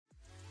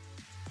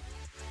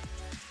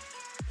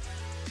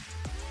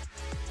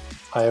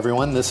Hi,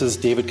 everyone. This is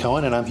David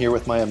Cohen, and I'm here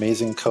with my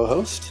amazing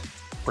co-host,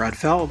 Brad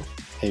Feld.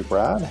 Hey,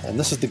 Brad. And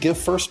this is the Give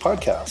First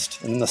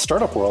podcast. And in the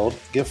startup world,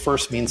 Give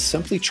First means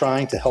simply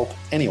trying to help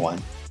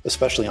anyone,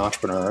 especially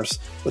entrepreneurs,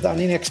 without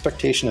any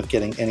expectation of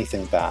getting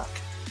anything back.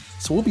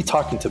 So we'll be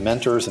talking to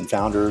mentors and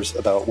founders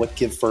about what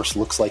Give First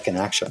looks like in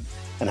action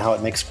and how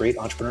it makes great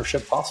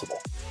entrepreneurship possible.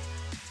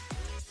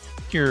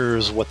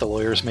 Here's what the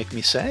lawyers make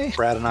me say.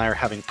 Brad and I are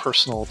having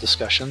personal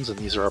discussions, and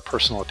these are our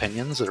personal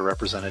opinions that are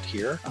represented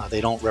here.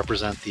 They don't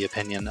represent the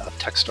opinion of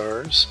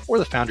Techstars or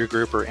the Foundry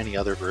Group or any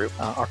other group.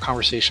 Our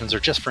conversations are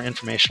just for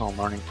informational and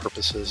learning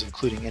purposes,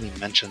 including any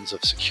mentions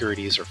of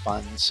securities or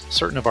funds.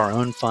 Certain of our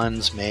own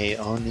funds may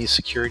own these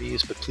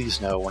securities, but please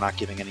know we're not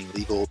giving any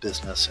legal,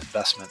 business,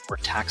 investment, or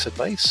tax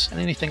advice, and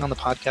anything on the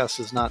podcast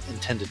is not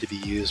intended to be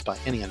used by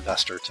any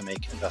investor to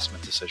make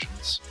investment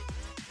decisions.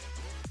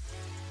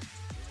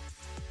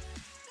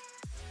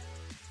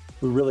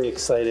 We're really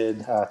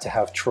excited to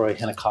have Troy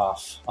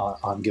Hinikoff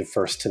on Give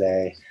First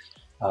today.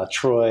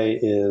 Troy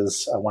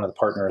is one of the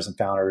partners and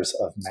founders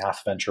of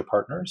Math Venture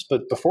Partners.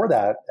 But before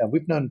that,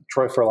 we've known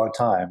Troy for a long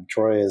time.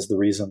 Troy is the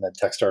reason that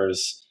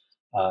Techstars,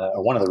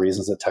 or one of the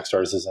reasons that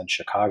Techstars is in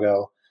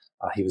Chicago.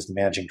 He was the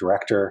managing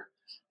director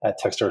at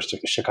Techstars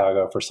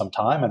Chicago for some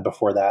time. And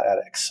before that at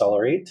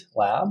Accelerate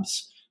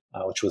Labs,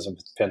 which was a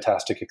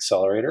fantastic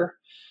accelerator.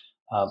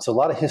 So a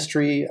lot of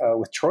history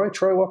with Troy.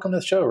 Troy, welcome to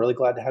the show. Really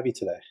glad to have you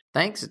today.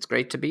 Thanks. It's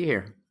great to be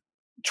here.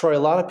 Troy, a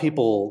lot of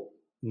people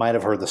might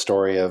have heard the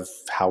story of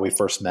how we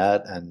first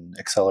met and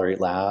Accelerate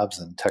Labs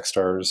and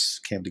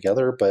Techstars came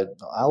together, but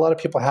a lot of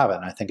people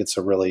haven't. I think it's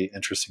a really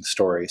interesting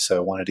story. So I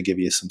wanted to give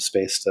you some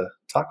space to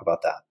talk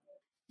about that.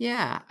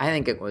 Yeah, I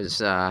think it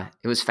was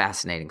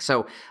fascinating.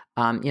 So,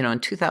 in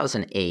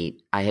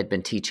 2008, I had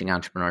been teaching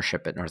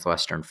entrepreneurship at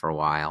Northwestern for a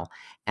while,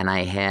 and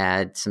I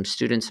had some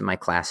students in my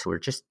class who were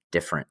just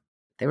different.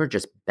 They were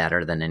just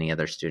better than any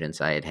other students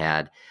I had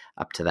had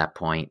up to that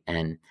point.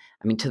 And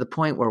I mean, to the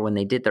point where when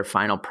they did their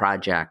final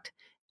project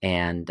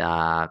and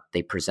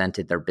they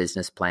presented their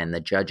business plan, the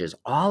judges,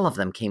 all of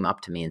them came up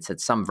to me and said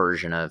some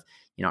version of,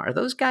 are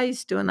those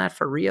guys doing that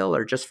for real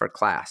or just for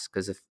class?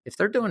 Because if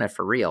they're doing it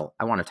for real,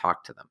 I want to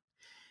talk to them.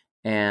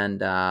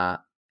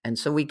 And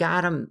so we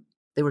got them.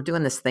 They were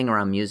doing this thing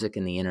around music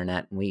and the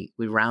internet, and we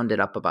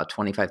rounded up about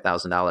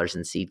 $25,000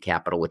 in seed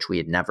capital, which we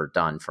had never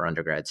done for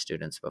undergrad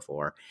students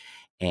before.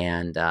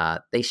 And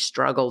they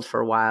struggled for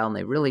a while, and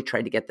they really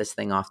tried to get this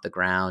thing off the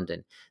ground.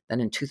 And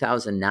then in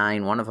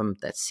 2009, one of them,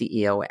 that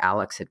CEO,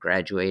 Alex, had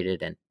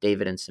graduated, and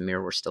David and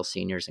Samir were still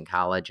seniors in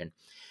college. And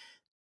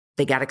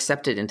they got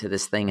accepted into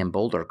this thing in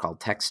Boulder called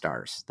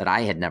Techstars that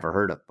I had never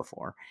heard of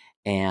before.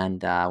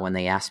 And when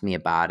they asked me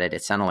about it,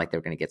 it sounded like they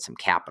were going to get some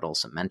capital,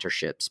 some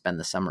mentorship, spend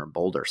the summer in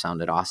Boulder.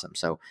 Sounded awesome.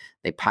 So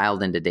they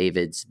piled into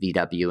David's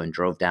VW and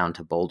drove down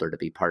to Boulder to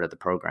be part of the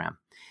program.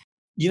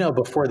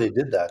 Before they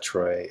did that,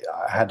 Troy,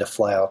 I had to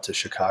fly out to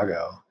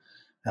Chicago,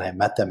 and I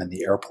met them in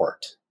the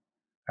airport.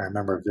 I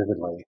remember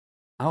vividly.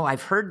 Oh,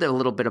 I've heard a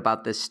little bit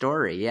about this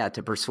story. Yeah,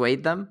 to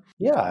persuade them.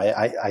 Yeah,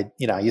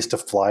 I used to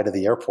fly to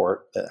the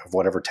airport of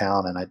whatever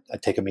town, and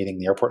I'd take a meeting in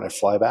the airport, and I'd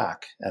fly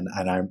back.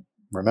 And I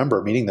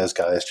remember meeting those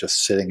guys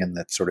just sitting in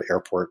that sort of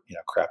airport,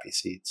 crappy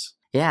seats.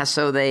 Yeah,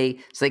 so they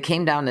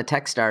came down to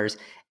Techstars,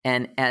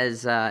 and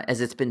as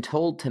it's been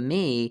told to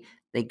me,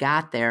 they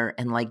got there,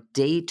 and like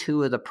day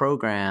 2 of the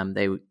program,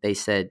 they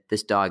said,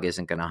 this dog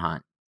isn't going to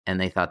hunt. And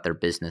they thought their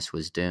business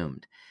was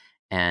doomed.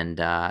 And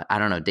I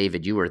don't know,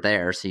 David, you were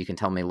there, so you can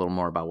tell me a little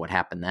more about what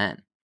happened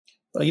then.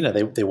 Well,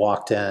 they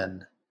walked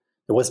in.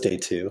 It was day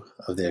 2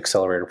 of the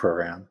accelerator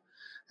program.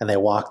 And they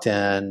walked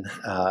in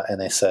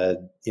and they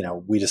said,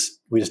 we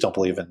just don't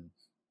believe in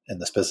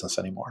this business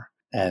anymore.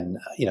 And,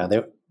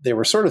 they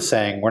were sort of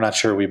saying, we're not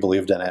sure we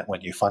believed in it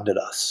when you funded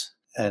us.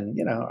 And,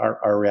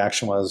 our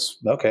reaction was,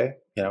 okay,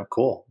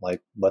 cool.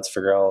 Like, let's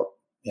figure out,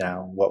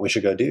 what we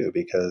should go do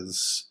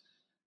because,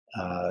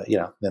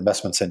 the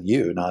investment's in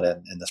you, not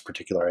in this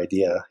particular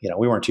idea.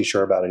 We weren't too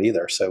sure about it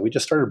either. So we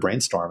just started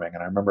brainstorming.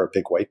 And I remember a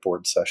big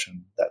whiteboard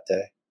session that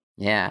day.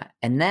 Yeah.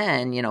 And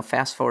then,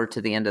 fast forward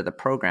to the end of the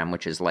program,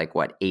 which is like,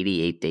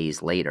 88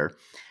 days later.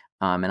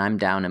 And I'm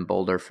down in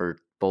Boulder for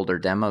Boulder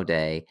Demo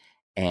Day.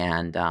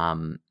 And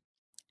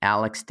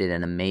Alex did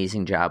an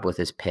amazing job with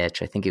his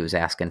pitch. I think he was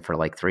asking for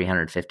like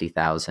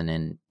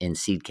 $350,000 in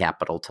seed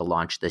capital to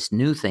launch this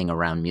new thing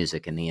around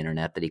music and the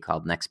internet that he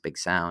called Next Big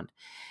Sound.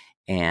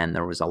 And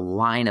there was a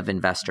line of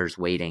investors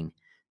waiting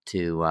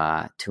to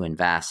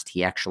invest.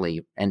 He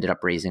actually ended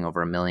up raising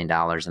over $1 million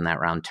in that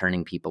round,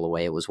 turning people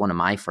away. It was one of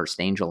my first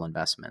angel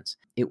investments.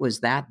 It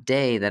was that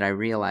day that I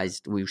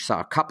realized we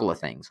saw a couple of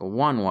things. Well,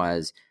 one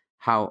was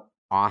how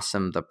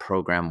awesome the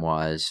program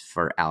was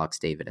for Alex,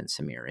 David, and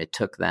Samir. It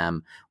took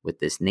them with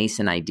this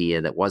nascent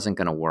idea that wasn't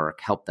going to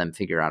work, helped them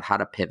figure out how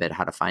to pivot,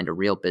 how to find a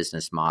real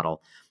business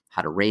model,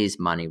 how to raise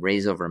money,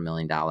 raise over $1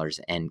 million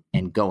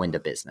and go into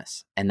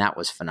business. And that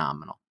was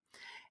phenomenal.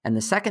 And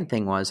the second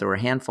thing was there were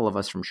a handful of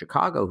us from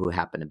Chicago who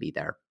happened to be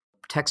there.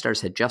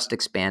 Techstars had just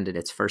expanded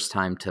its first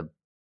time to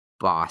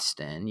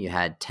Boston. You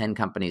had 10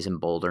 companies in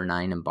Boulder,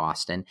 9 in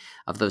Boston.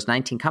 Of those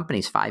 19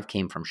 companies, 5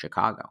 came from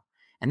Chicago.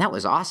 And that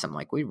was awesome.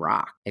 Like, we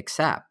rocked,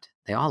 except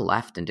they all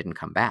left and didn't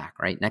come back,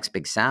 right? Next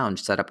Big Sound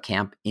set up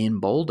camp in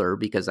Boulder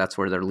because that's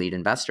where their lead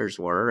investors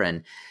were.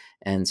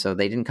 And so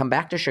they didn't come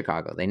back to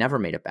Chicago. They never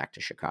made it back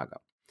to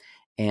Chicago.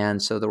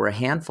 And so there were a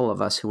handful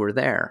of us who were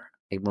there.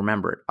 I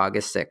remember it,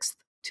 August 6th,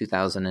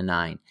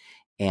 2009.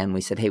 And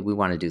we said, hey, we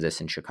want to do this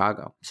in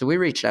Chicago. So we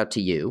reached out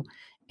to you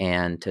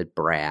and to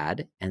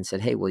Brad and said,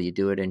 hey, will you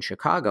do it in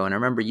Chicago? And I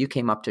remember you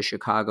came up to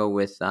Chicago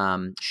with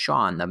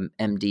Sean, the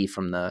MD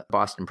from the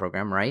Boston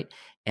program, right?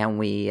 And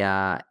we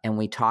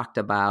talked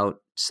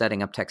about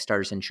setting up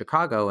Techstars in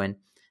Chicago. And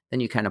then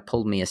you kind of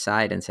pulled me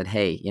aside and said,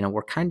 hey,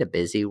 we're kind of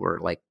busy. We're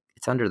like,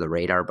 it's under the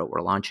radar, but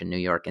we're launching New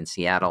York and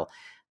Seattle.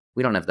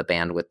 We don't have the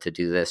bandwidth to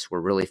do this. We're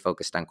really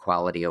focused on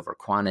quality over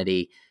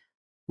quantity.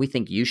 We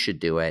think you should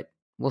do it.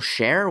 We'll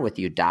share with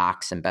you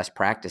docs and best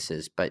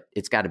practices, but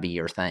it's got to be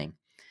your thing.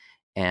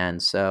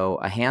 And so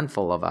a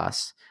handful of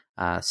us,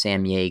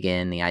 Sam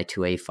Yagan, the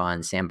I2A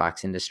Fund,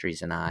 Sandbox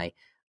Industries, and I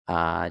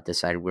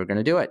decided we were going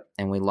to do it.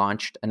 And we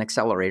launched an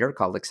accelerator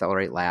called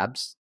Accelerate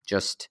Labs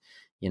just,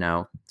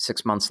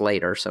 6 months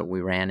later. So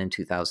we ran in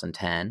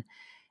 2010.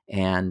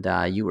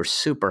 And you were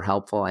super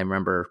helpful. I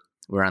remember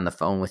we were on the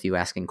phone with you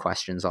asking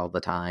questions all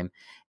the time.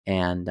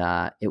 And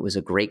it was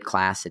a great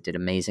class. It did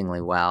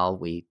amazingly well.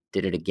 We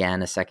did it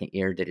again a second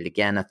year, did it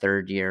again a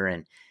third year.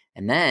 And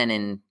then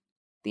in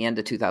the end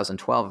of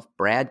 2012,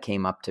 Brad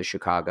came up to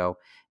Chicago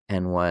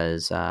and we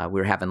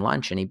were having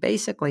lunch. And he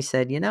basically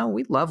said,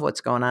 we love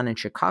what's going on in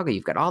Chicago.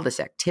 You've got all this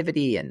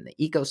activity and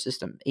the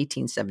ecosystem,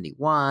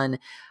 1871.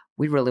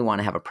 We really want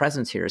to have a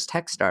presence here as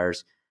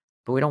Techstars,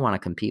 but we don't want to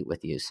compete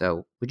with you.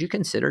 So would you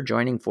consider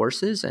joining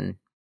forces and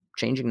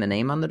changing the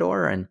name on the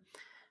door? And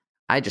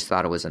I just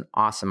thought it was an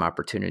awesome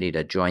opportunity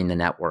to join the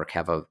network,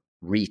 have a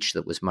reach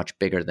that was much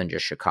bigger than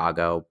just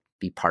Chicago,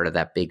 be part of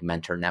that big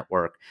mentor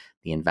network,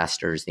 the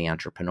investors, the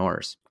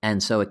entrepreneurs.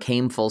 And so it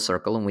came full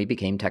circle and we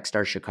became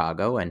Techstars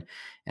Chicago and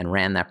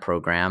ran that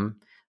program,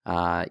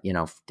 as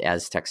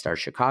Techstars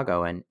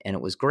Chicago. And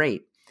it was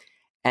great.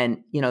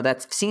 And,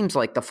 that seems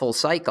like the full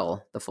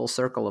circle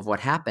of what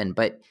happened.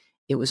 But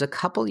it was a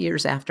couple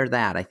years after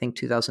that, I think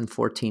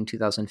 2014,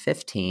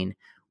 2015,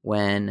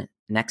 when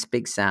Next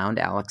Big Sound,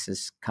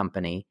 Alex's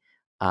company,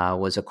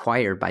 was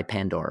acquired by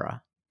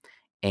Pandora.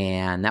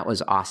 And that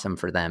was awesome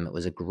for them. It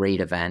was a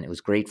great event. It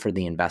was great for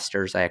the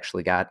investors. I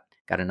actually got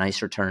a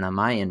nice return on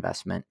my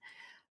investment.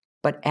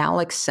 But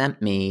Alex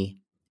sent me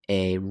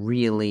a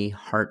really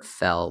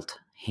heartfelt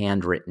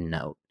handwritten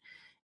note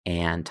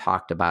and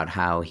talked about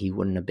how he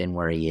wouldn't have been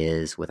where he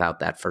is without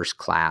that first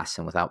class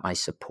and without my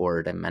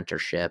support and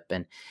mentorship.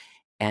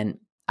 And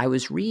I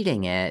was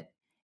reading it,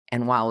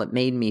 and while it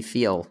made me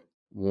feel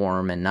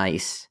warm and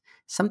nice,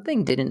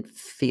 something didn't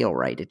feel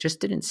right. It just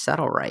didn't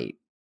settle right.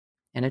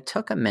 And it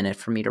took a minute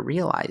for me to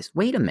realize,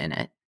 wait a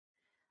minute,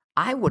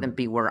 I wouldn't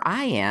be where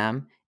I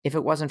am if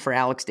it wasn't for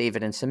Alex,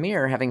 David, and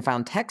Samir having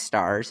found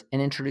Techstars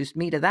and introduced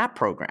me to that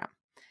program.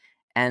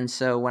 And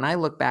so when I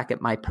look back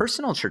at my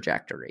personal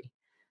trajectory,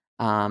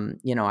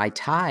 I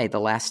tie the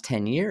last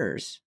 10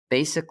 years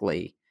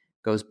basically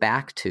goes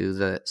back to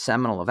the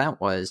seminal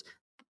event was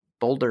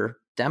Boulder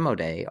Demo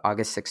Day,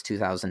 August 6,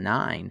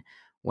 2009,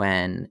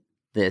 when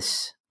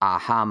this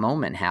aha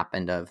moment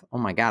happened of, oh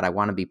my God, I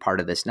want to be part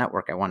of this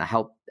network. I want to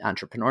help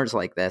entrepreneurs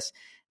like this.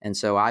 And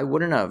so I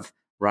wouldn't have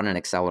run an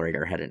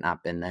accelerator had it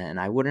not been then.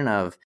 I wouldn't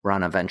have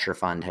run a venture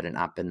fund had it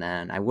not been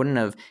then. I wouldn't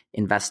have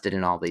invested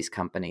in all these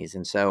companies.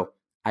 And so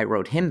I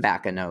wrote him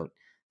back a note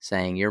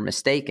saying, you're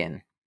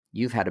mistaken.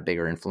 You've had a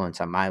bigger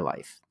influence on my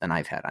life than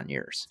I've had on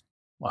yours.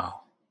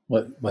 Wow.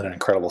 What an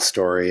incredible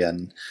story.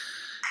 And,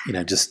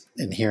 just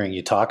in hearing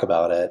you talk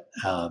about it,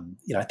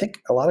 I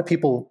think a lot of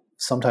people,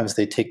 sometimes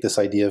they take this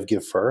idea of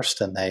give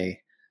first and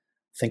they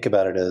think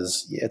about it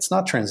as it's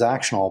not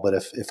transactional, but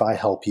if I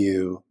help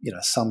you,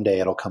 someday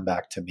it'll come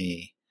back to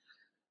me.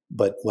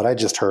 But what I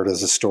just heard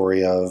is a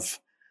story of,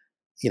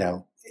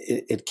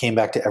 it came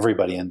back to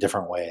everybody in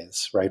different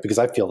ways, right? Because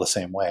I feel the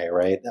same way,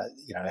 right?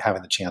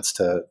 Having the chance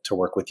to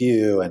work with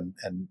you and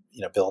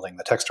building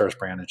the Techstars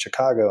brand in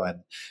Chicago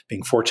and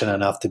being fortunate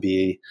enough to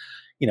be,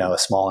 a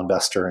small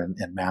investor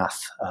in math,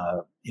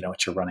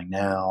 what you're running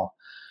now.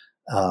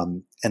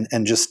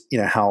 And just,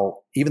 how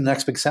even the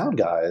Next Big Sound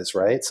guys,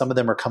 right? Some of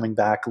them are coming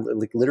back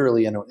like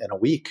literally in a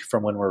week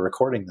from when we're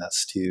recording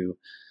this to,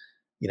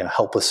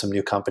 help with some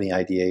new company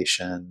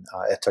ideation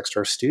at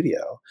Techstars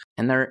Studio.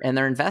 And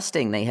they're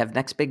investing. They have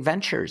Next Big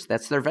Ventures.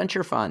 That's their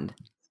venture fund.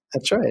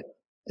 That's right.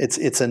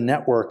 It's a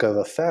network of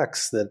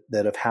effects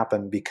that have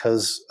happened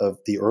because of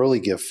the early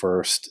give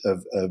first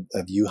of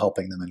you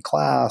helping them in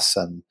class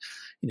and,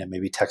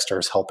 maybe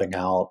Techstars helping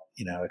out,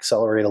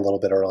 accelerate a little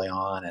bit early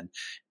on. And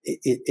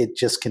it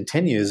just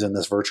continues in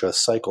this virtuous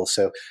cycle.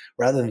 So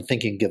rather than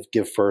thinking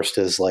give first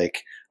as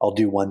like, I'll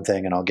do one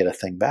thing and I'll get a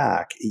thing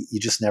back, you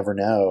just never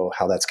know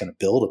how that's going to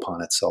build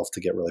upon itself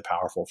to get really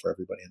powerful for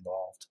everybody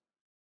involved.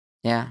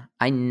 Yeah.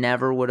 I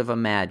never would have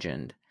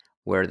imagined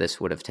where this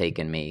would have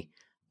taken me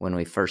when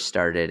we first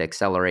started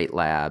Accelerate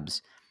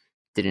Labs.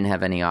 didn't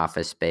have any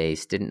office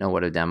space, didn't know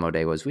what a demo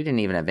day was. We didn't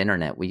even have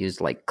internet. We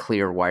used like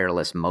clear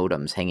wireless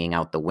modems hanging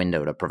out the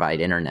window to provide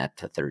internet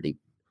to 30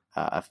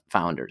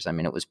 founders. I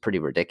mean, it was pretty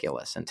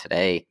ridiculous. And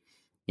today,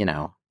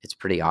 it's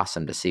pretty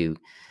awesome to see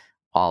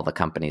all the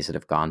companies that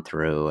have gone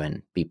through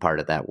and be part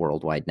of that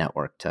worldwide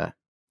network to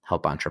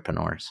help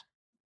entrepreneurs.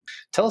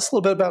 Tell us a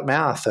little bit about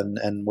Math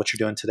and what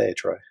you're doing today,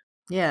 Troy.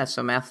 Yeah,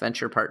 so Math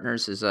Venture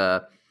Partners is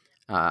a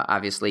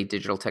obviously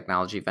digital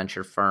technology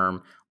venture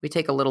firm. We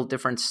take a little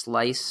different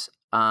slice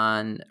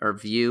on our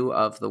view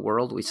of the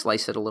world. We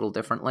slice it a little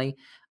differently.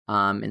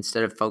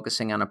 Instead of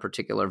focusing on a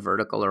particular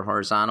vertical or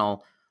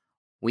horizontal,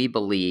 we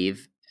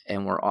believe,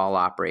 and we're all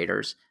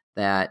operators,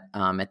 that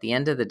at the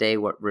end of the day,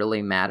 what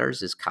really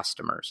matters is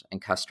customers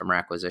and customer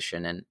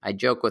acquisition. And I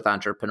joke with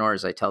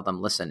entrepreneurs, I tell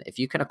them, listen, if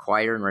you can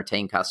acquire and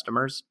retain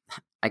customers,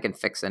 I can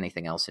fix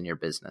anything else in your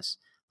business.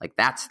 Like,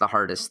 that's the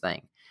hardest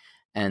thing.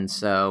 And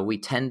so we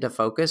tend to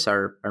focus,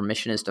 our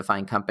mission is to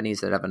find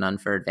companies that have an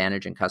unfair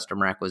advantage in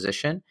customer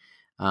acquisition,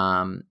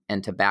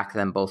 and to back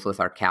them both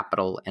with our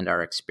capital and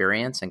our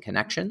experience and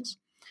connections.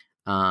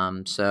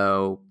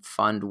 So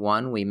Fund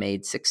 1, we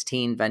made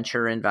 16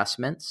 venture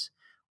investments.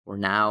 We're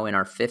now in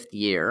our 5th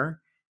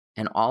year,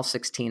 and all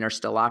 16 are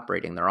still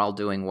operating. They're all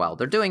doing well.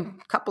 A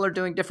couple are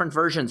doing different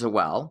versions of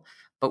well,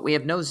 but we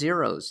have no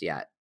zeros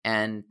yet.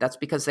 And that's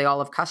because they all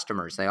have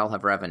customers. They all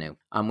have revenue.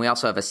 We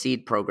also have a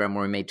seed program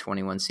where we made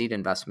 21 seed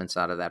investments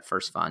out of that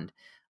first fund.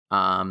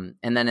 And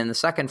then in the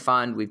second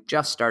fund, we've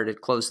just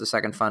closed the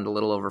second fund, a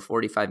little over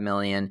 $45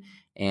 million.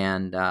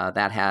 And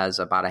that has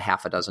about a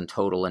half a dozen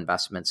total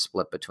investments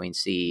split between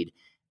seed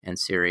and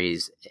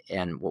series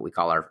and what we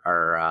call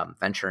our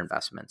venture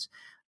investments.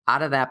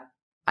 Out of that,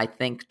 I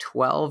think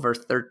 12 or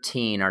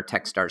 13 are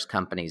Techstars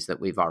companies that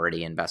we've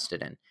already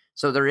invested in.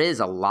 So there is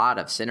a lot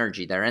of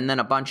synergy there. And then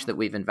a bunch that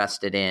we've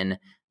invested in,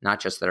 not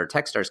just that are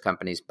Techstars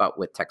companies, but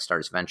with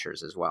Techstars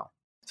Ventures as well.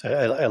 So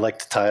I like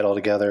to tie it all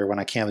together. When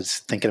I was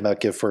thinking about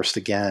GiveFirst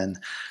again,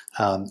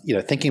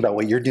 thinking about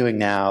what you're doing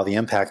now, the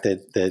impact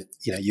that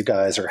you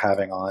guys are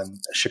having on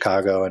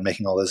Chicago and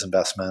making all those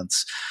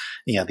investments,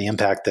 the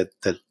impact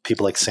that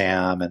people like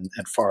Sam and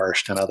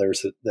Farsht and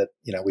others that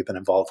we've been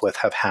involved with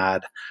have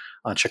had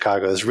on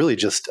Chicago is really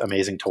just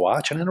amazing to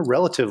watch, and in a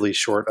relatively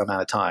short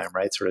amount of time,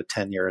 right? Sort of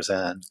 10 years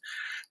in.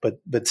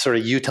 But sort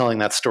of you telling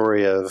that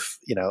story of,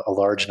 a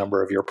large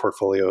number of your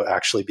portfolio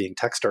actually being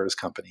Techstars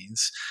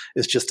companies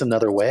is just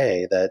another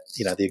way that,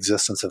 the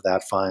existence of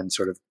that fund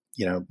sort of,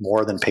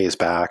 more than pays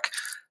back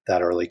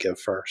that early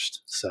GiveFirst.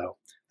 So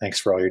thanks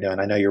for all you're doing.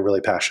 I know you're really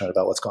passionate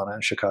about what's going on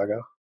in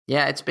Chicago.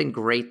 Yeah, it's been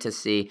great to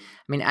see. I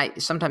mean,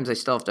 sometimes I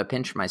still have to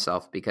pinch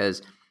myself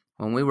because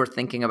when we were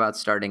thinking about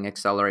starting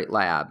Accelerate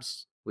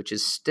Labs, which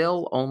is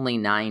still only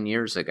 9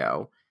 years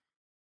ago,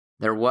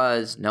 there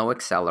was no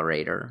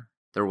accelerator.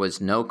 There was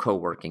no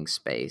co-working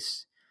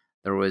space.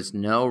 There was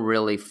no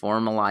really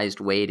formalized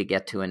way to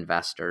get to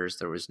investors.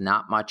 There was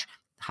not much.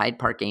 Hyde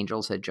Park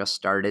Angels had just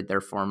started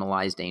their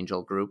formalized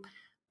angel group.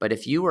 But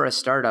if you were a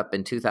startup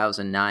in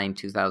 2009,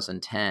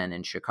 2010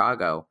 in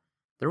Chicago,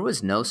 there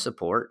was no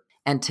support.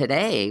 And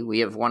today we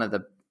have one of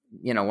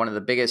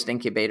the biggest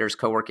incubators,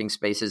 co-working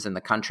spaces in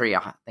the country.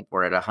 I think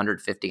we're at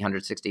 150,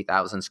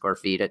 160,000 square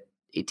feet at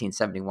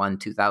 1871,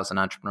 2,000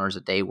 entrepreneurs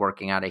a day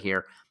working out of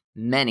here.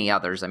 Many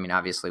others. I mean,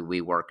 obviously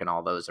WeWork and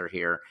all those are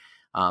here.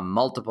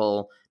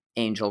 Multiple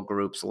angel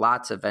groups,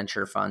 lots of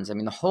venture funds. I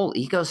mean, the whole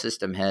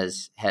ecosystem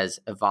has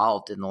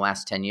evolved in the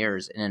last 10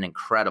 years in an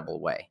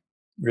incredible way.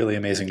 Really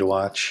amazing to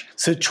watch.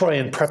 So Troy,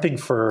 in prepping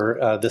for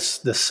this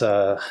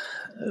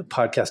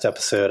podcast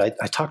episode,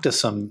 I talked to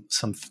some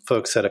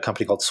folks at a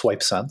company called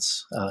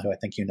SwipeSense, who I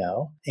think you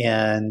know.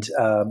 And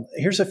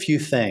here's a few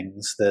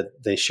things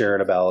that they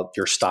shared about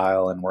your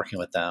style and working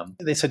with them.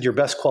 They said your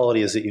best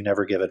quality is that you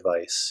never give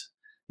advice.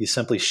 You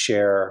simply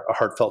share a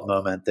heartfelt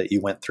moment that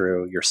you went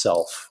through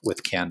yourself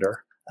with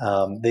candor.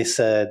 They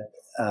said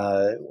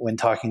when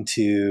talking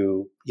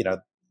to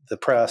the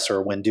press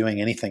or when doing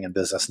anything in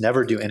business,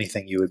 never do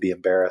anything you would be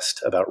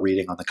embarrassed about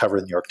reading on the cover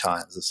of the New York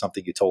Times. Is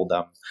something you told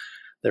them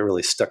that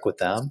really stuck with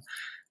them.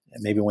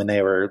 And maybe when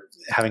they were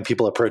having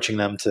people approaching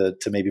them to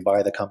maybe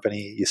buy the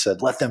company, you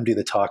said, let them do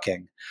the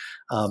talking.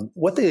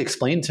 What they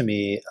explained to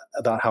me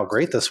about how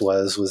great this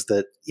was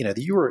that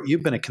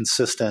you've been a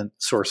consistent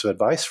source of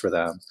advice for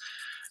them.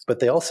 But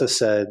they also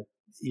said,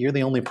 you're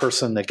the only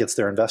person that gets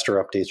their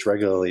investor updates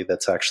regularly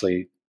that's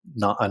actually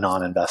not a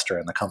non-investor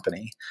in the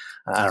company.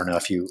 I don't know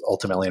if you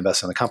ultimately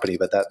invest in the company,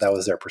 but that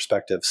was their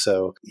perspective.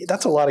 So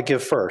that's a lot of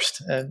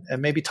GiveFirst.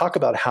 And maybe talk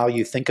about how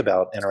you think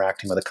about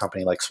interacting with a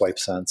company like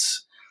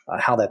SwipeSense,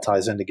 how that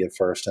ties into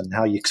GiveFirst, and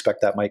how you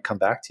expect that might come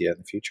back to you in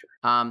the future.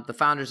 The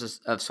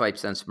founders of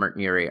SwipeSense, Mert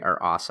and Yuri,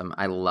 are awesome.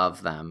 I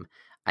love them.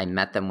 I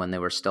met them when they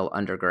were still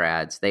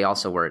undergrads. They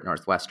also were at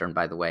Northwestern,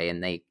 by the way,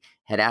 and they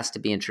had asked to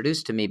be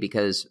introduced to me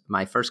because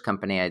my first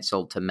company I had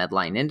sold to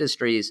Medline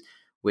Industries,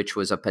 which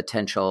was a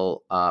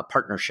potential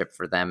partnership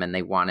for them. And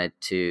they wanted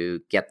to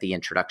get the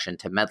introduction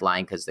to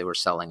Medline because they were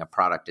selling a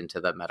product into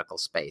the medical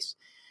space.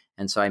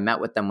 And so I met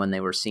with them when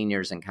they were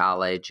seniors in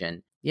college.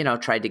 And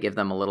tried to give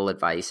them a little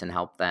advice and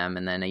help them.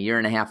 And then a year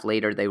and a half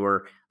later, they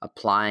were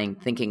applying,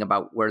 thinking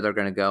about where they're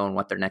going to go and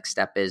what their next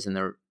step is. And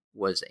there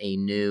was a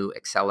new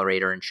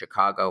accelerator in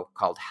Chicago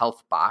called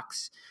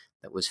HealthBox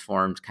that was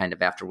formed kind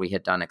of after we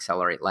had done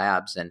Accelerate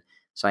Labs. And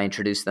so I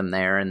introduced them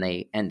there, and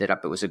they ended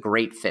up, it was a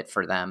great fit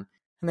for them.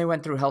 And they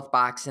went through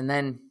HealthBox. And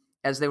then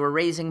as they were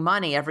raising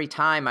money, every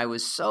time I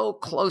was so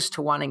close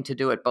to wanting to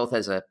do it, both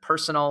as a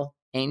personal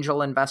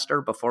angel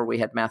investor before we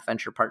had Math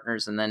Venture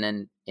Partners, and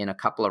then in a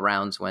couple of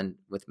rounds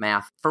with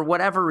Math. For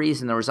whatever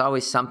reason, there was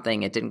always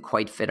something. It didn't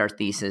quite fit our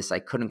thesis. I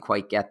couldn't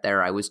quite get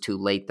there. I was too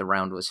late. The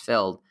round was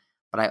filled.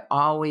 But I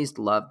always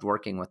loved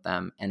working with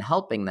them and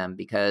helping them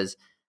because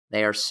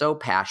they are so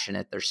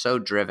passionate. They're so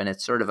driven.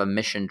 It's sort of a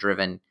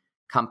mission-driven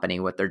company.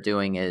 What they're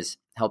doing is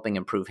helping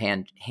improve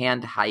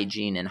hand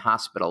hygiene in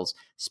hospitals,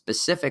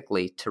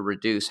 specifically to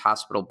reduce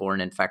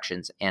hospital-borne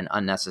infections and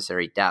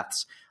unnecessary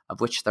deaths, of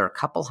which there are a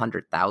couple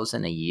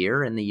 100,000 a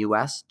year in the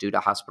US due to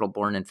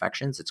hospital-borne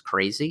infections. It's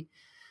crazy.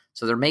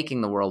 So they're making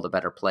the world a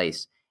better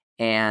place.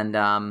 And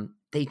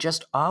they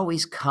just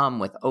always come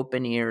with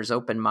open ears,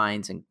 open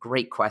minds, and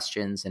great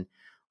questions. And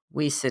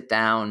we sit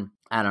down,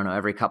 I don't know,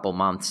 every couple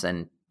months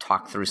and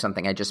talk through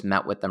something. I just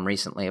met with them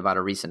recently about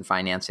a recent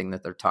financing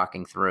that they're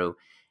talking through.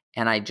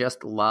 And I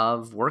just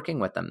love working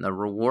with them. The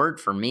reward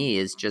for me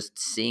is just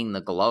seeing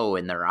the glow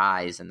in their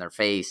eyes and their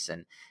face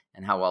and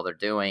how well they're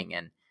doing.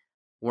 And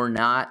we're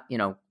not,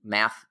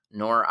 Math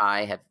nor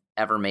I have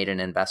ever made an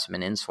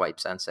investment in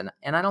SwipeSense.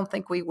 And I don't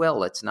think we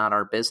will. It's not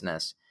our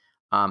business.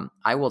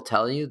 I will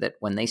tell you that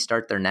when they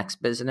start their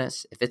next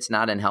business, if it's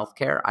not in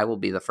healthcare, I will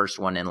be the first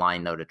one in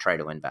line, though, to try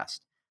to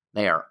invest.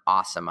 They are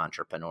awesome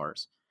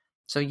entrepreneurs.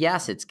 So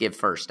yes, it's give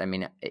first. I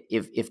mean,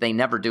 if they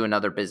never do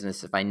another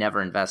business, if I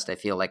never invest, I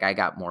feel like I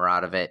got more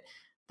out of it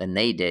than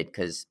they did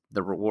because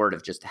the reward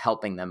of just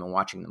helping them and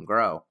watching them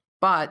grow.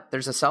 But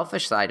there's a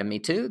selfish side of me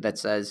too that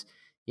says,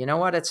 you know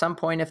what, at some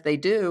point, if they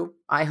do,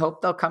 I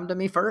hope they'll come to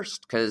me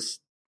first because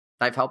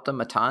I've helped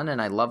them a ton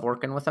and I love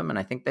working with them and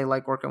I think they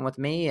like working with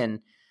me. And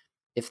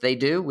if they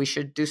do, we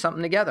should do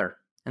something together.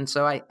 And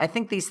so I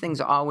think these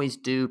things always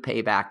do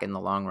pay back in the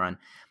long run.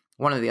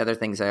 One of the other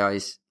things I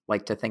always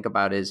like to think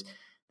about is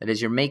that as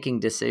you're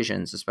making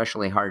decisions,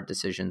 especially hard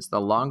decisions,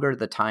 the longer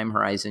the time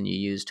horizon you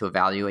use to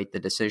evaluate the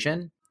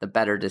decision, the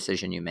better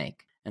decision you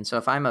make. And so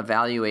if I'm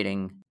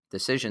evaluating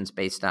decisions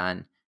based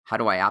on how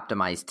do I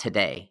optimize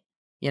today,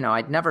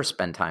 I'd never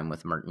spend time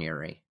with Merton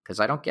Ury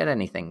because I don't get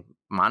anything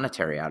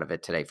monetary out of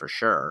it today for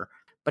sure.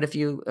 But if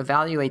you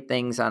evaluate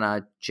things on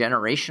a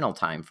generational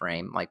time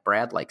frame, like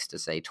Brad likes to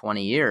say,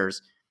 20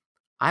 years,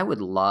 I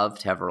would love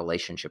to have a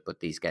relationship with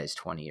these guys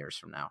 20 years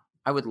from now.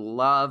 I would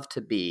love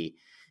to be,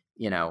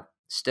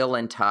 still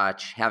in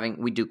touch.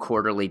 We do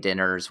quarterly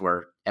dinners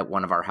where at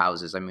one of our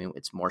houses. I mean,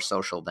 it's more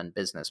social than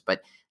business,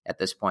 but at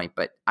this point,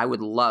 but I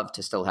would love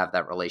to still have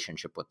that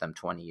relationship with them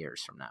 20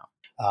 years from now.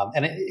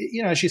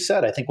 As you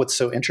said, I think what's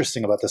so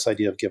interesting about this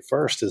idea of give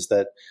first is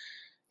that,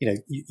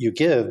 you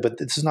give, but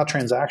this is not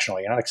transactional.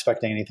 You're not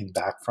expecting anything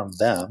back from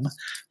them,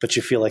 but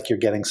you feel like you're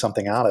getting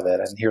something out of it.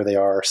 And here they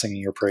are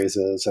singing your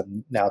praises,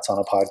 and now it's on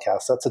a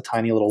podcast. That's a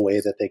tiny little way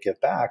that they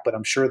give back, but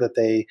I'm sure that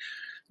they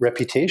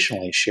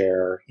reputationally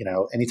share,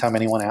 anytime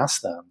anyone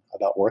asks them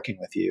about working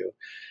with you,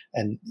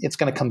 and it's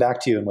going to come back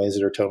to you in ways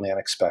that are totally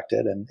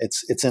unexpected. And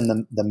it's in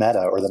the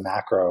meta or the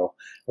macro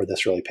where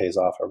this really pays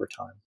off over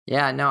time.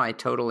 Yeah, no, I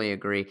totally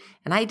agree.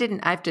 And I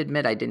have to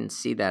admit, I didn't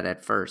see that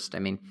at first. I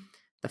mean,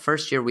 the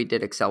first year we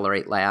did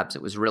Accelerate Labs,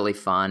 it was really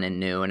fun and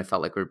new, and it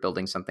felt like we were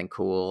building something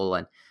cool.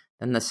 And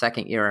then the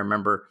second year, I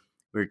remember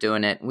we were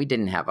doing it, and we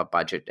didn't have a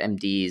budget.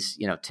 MDs,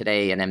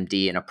 today an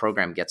MD in a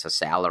program gets a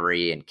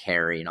salary and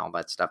carry and all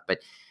that stuff. But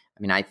I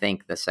mean, I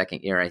think the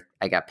second year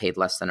I got paid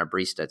less than a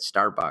barista at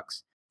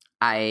Starbucks.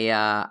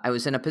 I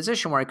was in a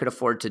position where I could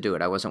afford to do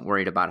it. I wasn't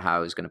worried about how I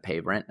was going to pay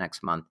rent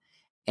next month.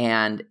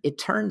 And it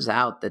turns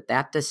out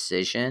that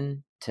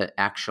decision to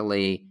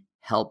actually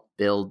help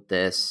build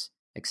this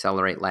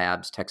Accelerate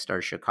Labs,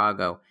 Techstars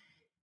Chicago,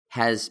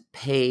 has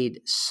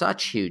paid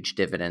such huge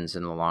dividends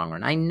in the long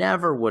run. I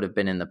never would have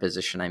been in the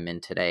position I'm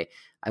in today.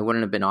 I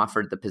wouldn't have been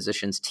offered the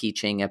positions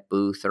teaching at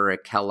Booth or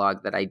at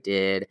Kellogg that I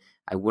did.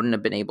 I wouldn't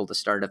have been able to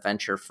start a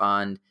venture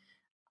fund.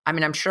 I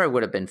mean, I'm sure I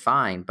would have been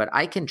fine, but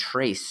I can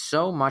trace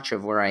so much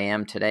of where I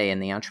am today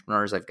and the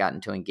entrepreneurs I've gotten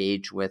to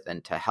engage with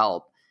and to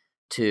help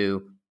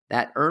to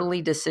that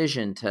early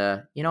decision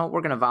to, we're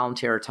going to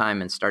volunteer our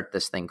time and start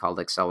this thing called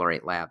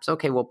Accelerate Labs.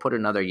 Okay, we'll put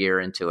another year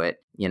into it,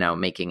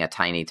 making a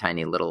tiny,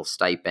 tiny little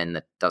stipend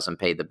that doesn't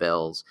pay the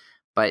bills.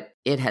 But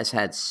it has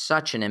had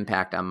such an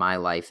impact on my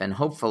life and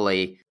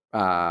hopefully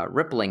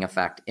rippling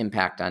effect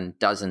impact on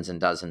dozens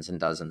and dozens and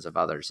dozens of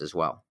others as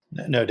well.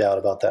 No doubt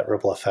about that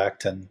ripple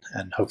effect, and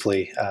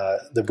hopefully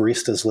the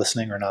baristas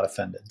listening are not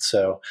offended.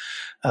 So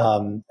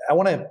I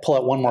want to pull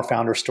out one more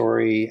founder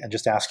story and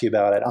just ask you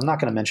about it. I'm not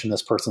going to mention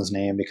this person's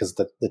name because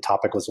the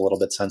topic was a little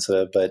bit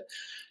sensitive, but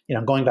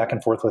going back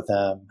and forth with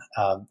them,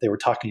 they were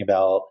talking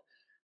about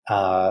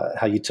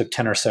how you took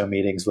 10 or so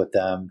meetings with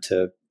them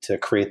to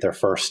create their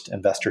first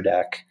investor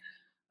deck.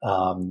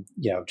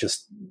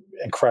 Just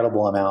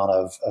incredible amount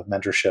of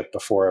mentorship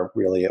before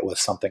really it was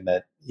something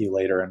that you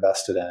later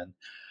invested in.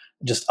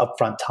 Just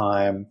upfront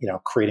time,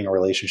 creating a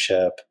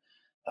relationship,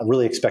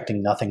 really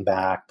expecting nothing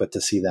back, but to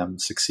see them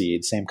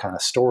succeed. Same kind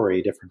of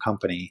story, different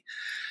company.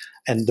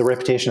 And the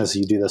reputation is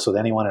you do this with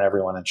anyone and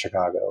everyone in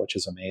Chicago, which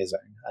is amazing,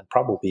 and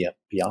probably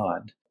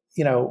beyond.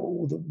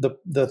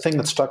 The thing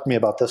that struck me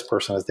about this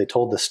person is they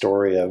told the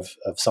story of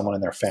someone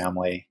in their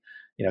family,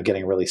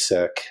 getting really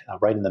sick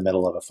right in the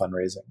middle of a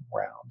fundraising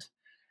round.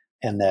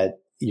 And that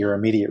your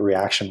immediate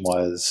reaction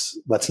was,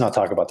 let's not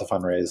talk about the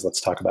fundraise. Let's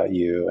talk about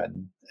you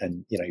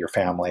and your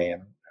family,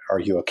 and are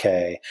you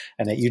okay?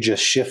 And that you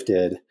just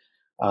shifted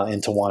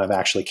into one of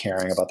actually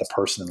caring about the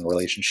person in the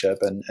relationship.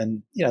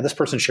 And this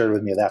person shared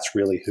with me, that's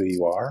really who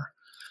you are.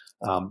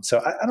 So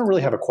I don't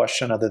really have a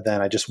question other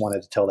than I just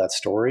wanted to tell that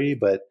story.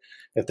 But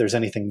if there's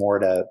anything more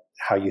to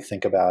how you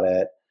think about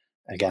it,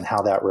 again,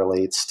 how that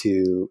relates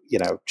to,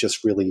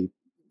 just really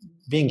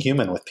being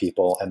human with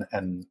people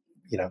and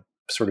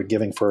sort of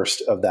giving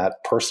first of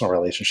that personal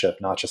relationship,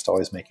 not just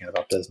always making it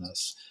about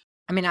business.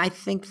 I mean, I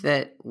think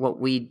that what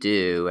we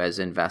do as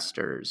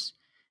investors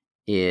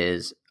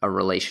is a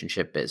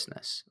relationship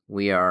business.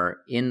 We are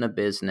in the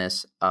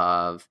business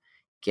of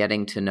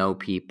getting to know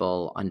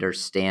people,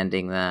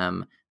 understanding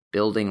them,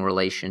 building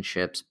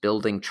relationships,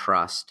 building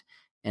trust.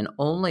 And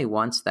only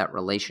once that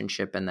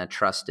relationship and that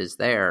trust is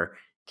there,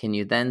 can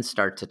you then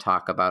start to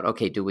talk about,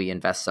 okay, do we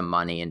invest some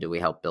money and do we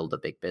help build a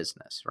big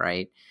business,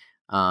 right?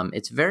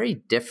 It's very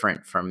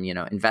different from,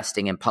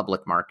 investing in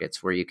public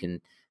markets where you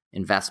can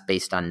invest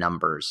based on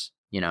numbers.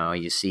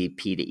 You see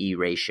P to E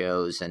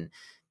ratios and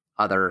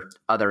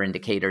other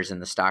indicators in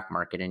the stock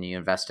market, and you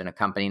invest in a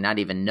company not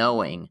even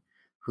knowing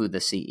who the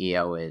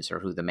CEO is or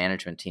who the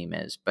management team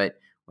is. But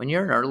when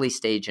you're an early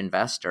stage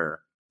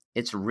investor,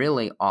 it's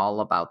really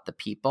all about the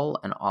people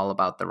and all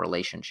about the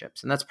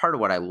relationships. And that's part of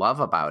what I love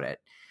about it.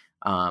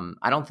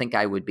 I don't think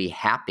I would be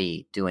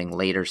happy doing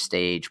later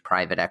stage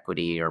private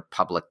equity or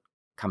public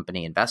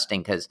company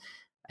investing because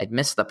I'd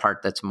miss the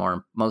part that's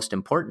most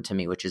important to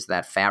me, which is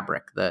that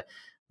fabric,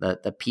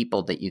 the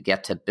people that you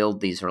get to build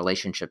these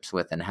relationships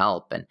with and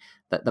help. And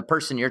the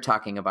person you're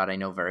talking about, I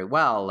know very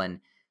well.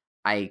 And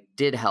I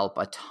did help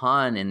a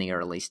ton in the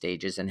early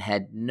stages and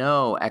had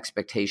no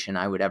expectation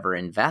I would ever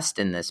invest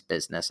in this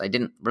business. I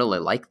didn't really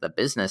like the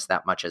business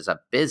that much as a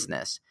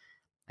business.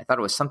 I thought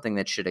it was something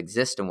that should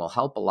exist and will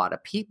help a lot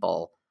of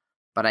people,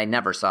 but I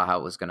never saw how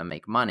it was going to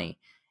make money.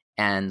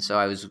 And so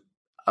I was,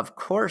 of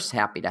course,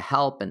 happy to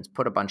help and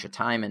put a bunch of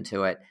time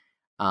into it.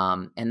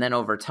 And then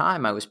over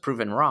time, I was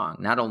proven wrong.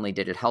 Not only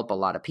did it help a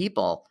lot of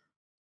people,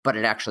 but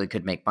it actually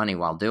could make money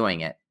while doing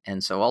it.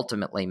 And so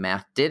ultimately,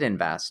 Math did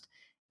invest.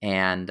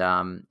 And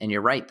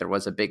you're right, there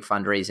was a big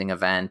fundraising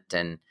event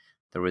and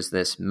there was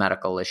this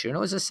medical issue. And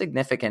it was a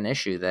significant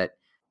issue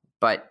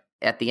but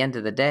at the end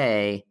of the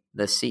day,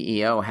 the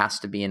CEO has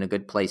to be in a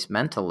good place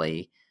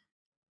mentally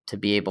to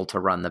be able to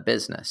run the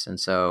business. And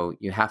so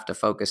you have to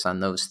focus on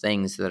those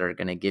things that are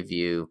going to give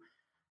you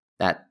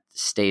that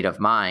state of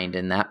mind.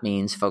 And that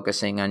means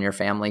focusing on your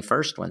family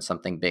first when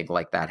something big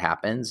like that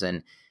happens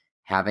and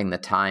having the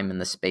time and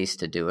the space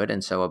to do it.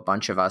 And so a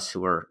bunch of us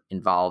who were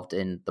involved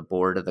in the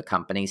board of the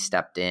company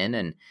stepped in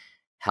and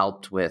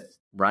helped with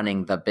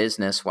running the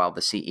business while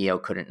the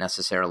CEO couldn't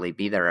necessarily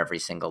be there every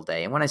single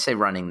day. And when I say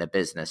running the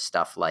business,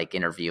 stuff like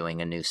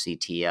interviewing a new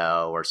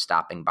CTO or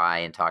stopping by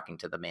and talking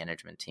to the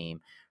management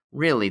team.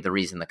 Really, the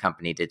reason the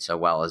company did so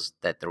well is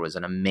that there was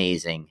an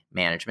amazing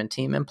management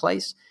team in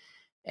place.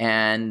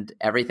 And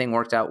everything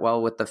worked out well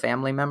with the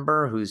family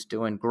member who's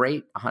doing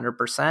great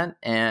 100%.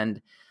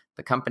 And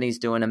the company's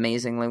doing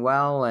amazingly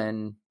well.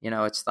 And,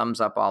 it's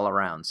thumbs up all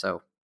around.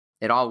 So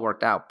it all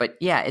worked out. But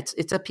yeah,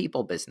 it's a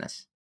people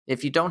business.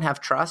 If you don't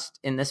have trust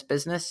in this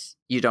business,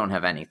 you don't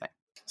have anything.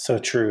 So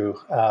true.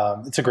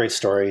 It's a great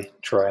story,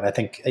 Troy. And I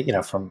think,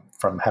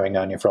 from having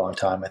known you for a long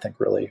time, I think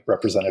really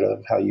representative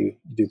of how you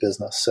do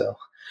business. So,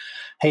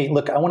 hey,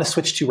 look, I want to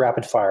switch to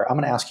rapid fire. I'm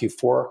going to ask you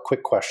 4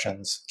 quick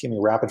questions. Give me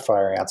rapid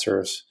fire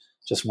answers.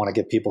 Just want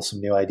to give people some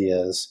new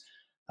ideas.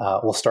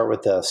 We'll start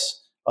with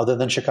this. Other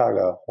than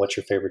Chicago, what's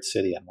your favorite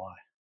city and why?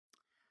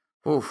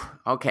 Oof.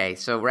 Okay.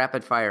 So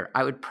rapid fire.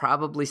 I would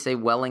probably say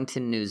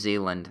Wellington, New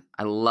Zealand.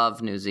 I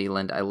love New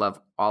Zealand. I love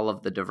all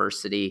of the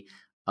diversity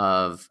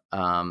of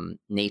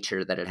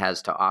nature that it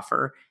has to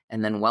offer.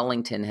 And then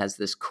Wellington has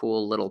this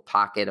cool little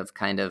pocket of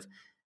kind of,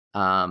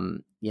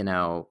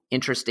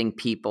 interesting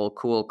people,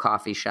 cool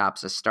coffee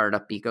shops, a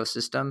startup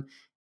ecosystem.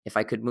 If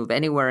I could move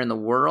anywhere in the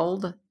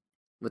world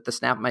with the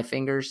snap of my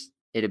fingers,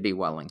 it'd be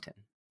Wellington.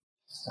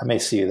 I may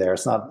see you there.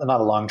 It's not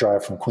a long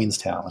drive from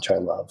Queenstown, which I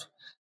love.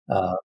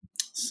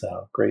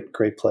 So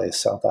great place,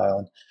 South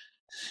Island.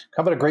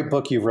 How about a great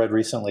book you've read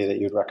recently that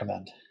you'd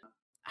recommend?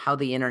 How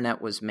the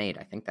Internet Was Made.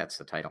 I think that's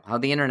the title. How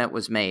the Internet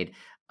Was Made,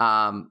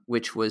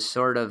 which was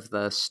sort of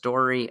the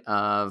story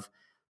of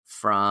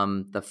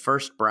from the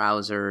first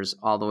browsers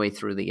all the way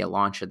through the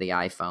launch of the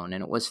iPhone.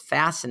 And it was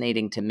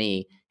fascinating to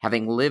me,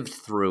 having lived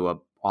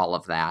through all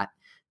of that,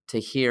 to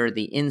hear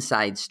the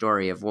inside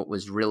story of what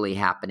was really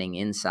happening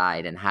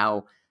inside and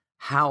how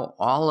how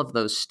all of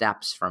those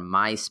steps from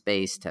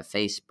MySpace to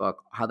Facebook,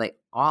 how they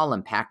all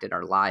impacted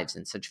our lives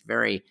in such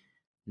very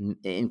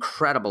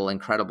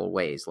incredible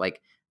ways. Like,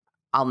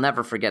 I'll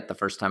never forget the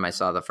first time I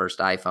saw the first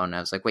iPhone. And I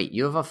was like, wait,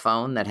 you have a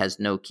phone that has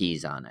no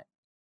keys on it?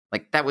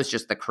 Like, that was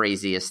just the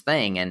craziest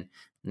thing. And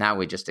now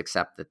we just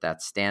accept that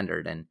that's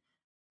standard. And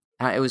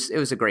it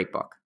was a great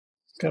book.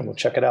 Good. We'll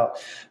check it out.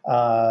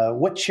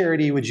 What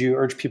charity would you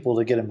urge people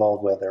to get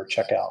involved with or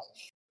check out?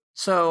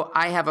 So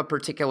I have a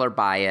particular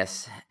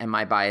bias, and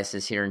my bias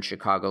is here in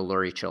Chicago,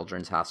 Lurie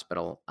Children's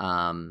Hospital.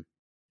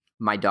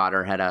 My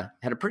daughter had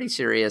a pretty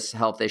serious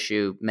health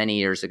issue many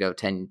years ago,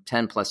 10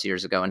 plus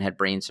years ago, and had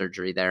brain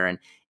surgery there, and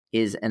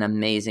is an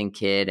amazing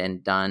kid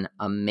and done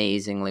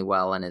amazingly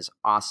well and is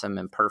awesome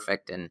and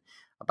perfect and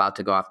about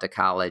to go off to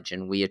college.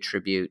 And we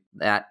attribute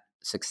that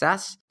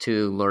success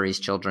to Lurie's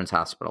Children's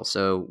Hospital.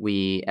 So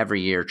we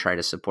every year try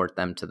to support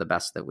them to the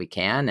best that we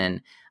can.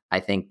 And I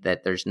think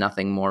that there's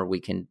nothing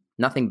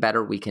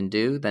better we can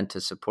do than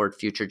to support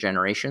future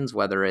generations,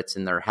 whether it's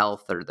in their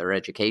health or their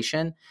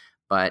education.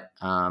 But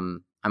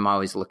I'm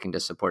always looking to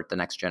support the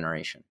next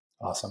generation.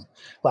 Awesome.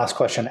 Last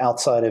question,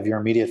 outside of your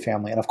immediate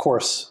family and of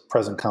course,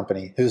 present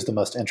company, who's the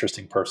most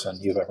interesting person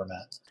you've ever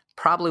met?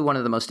 Probably one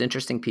of the most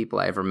interesting people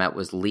I ever met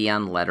was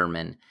Leon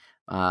Lederman.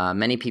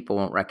 Many people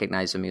won't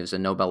recognize him. He was a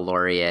Nobel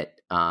laureate.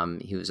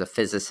 He was a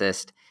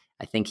physicist.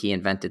 I think he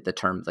invented the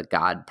term the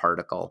God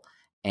particle.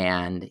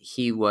 And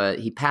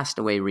he passed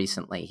away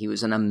recently. He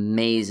was an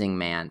amazing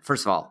man.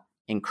 First of all,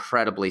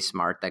 incredibly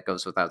smart. That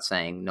goes without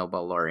saying,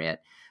 Nobel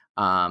laureate.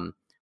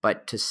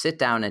 But to sit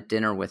down at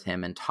dinner with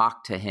him and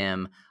talk to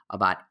him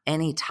about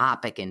any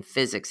topic in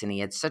physics, and he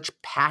had such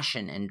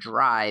passion and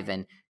drive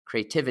and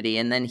creativity.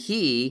 And then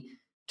he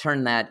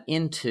turned that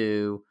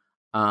into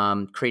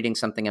creating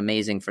something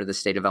amazing for the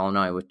state of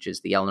Illinois, which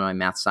is the Illinois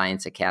Math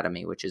Science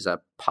Academy, which is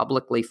a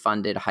publicly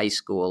funded high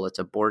school. It's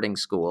a boarding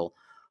school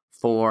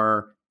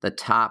for the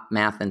top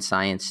math and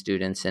science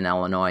students in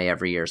Illinois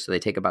every year. So they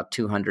take about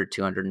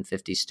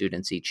 250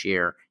 students each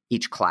year,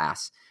 each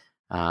class.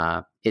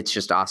 It's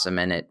just awesome,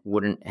 and it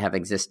wouldn't have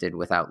existed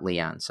without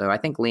Leon. So I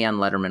think Leon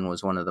Lederman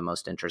was one of the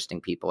most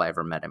interesting people I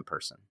ever met in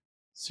person.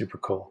 Super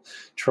cool.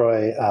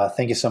 Troy,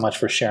 thank you so much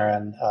for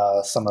sharing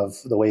some of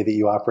the way that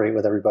you operate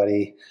with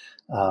everybody.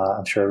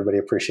 I'm sure everybody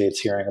appreciates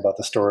hearing about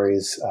the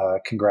stories.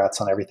 Congrats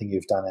on everything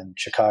you've done in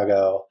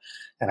Chicago.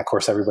 And of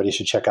course, everybody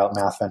should check out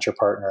Math Venture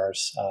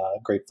Partners.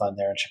 Great fun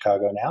there in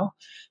Chicago now.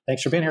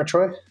 Thanks for being here,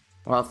 Troy.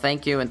 Well,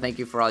 thank you. And thank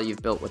you for all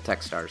you've built with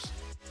Techstars.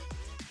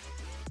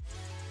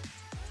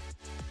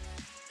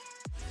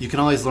 You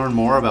can always learn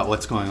more about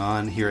what's going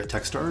on here at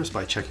Techstars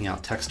by checking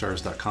out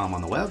techstars.com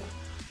on the web,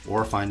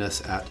 or find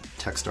us at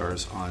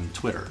Techstars on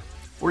Twitter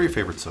or your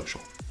favorite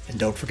social. And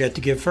don't forget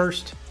to give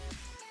first.